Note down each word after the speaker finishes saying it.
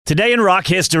Today in rock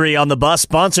history on the bus,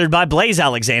 sponsored by Blaze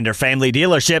Alexander Family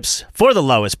Dealerships, for the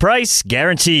lowest price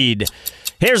guaranteed.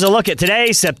 Here's a look at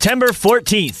today, September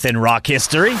 14th in rock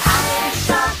history.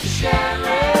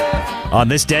 On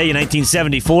this day in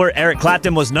 1974, Eric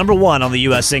Clapton was number 1 on the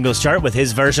U.S. singles chart with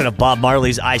his version of Bob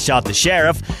Marley's I Shot the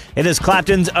Sheriff. It is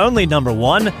Clapton's only number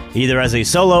 1, either as a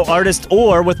solo artist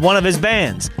or with one of his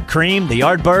bands, Cream, the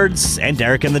Yardbirds, and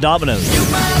Derek and the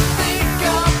Dominos.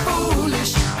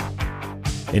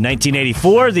 In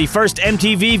 1984, the first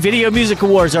MTV Video Music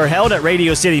Awards are held at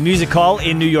Radio City Music Hall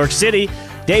in New York City.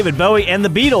 David Bowie and the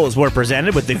Beatles were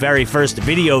presented with the very first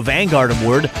Video Vanguard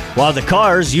Award, while the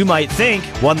Cars, You Might Think,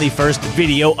 won the first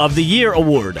Video of the Year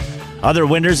Award. Other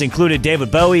winners included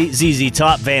David Bowie, ZZ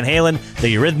Top, Van Halen,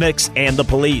 the Eurythmics, and the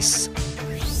Police.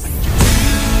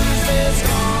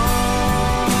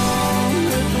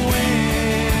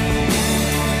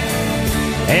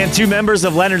 And 2 members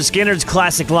of Lynyrd Skynyrd's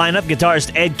classic lineup,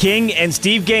 guitarist Ed King and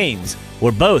Steve Gaines,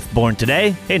 were both born today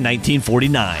in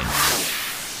 1949.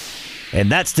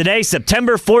 And that's today,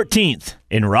 September 14th,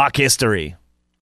 in rock history.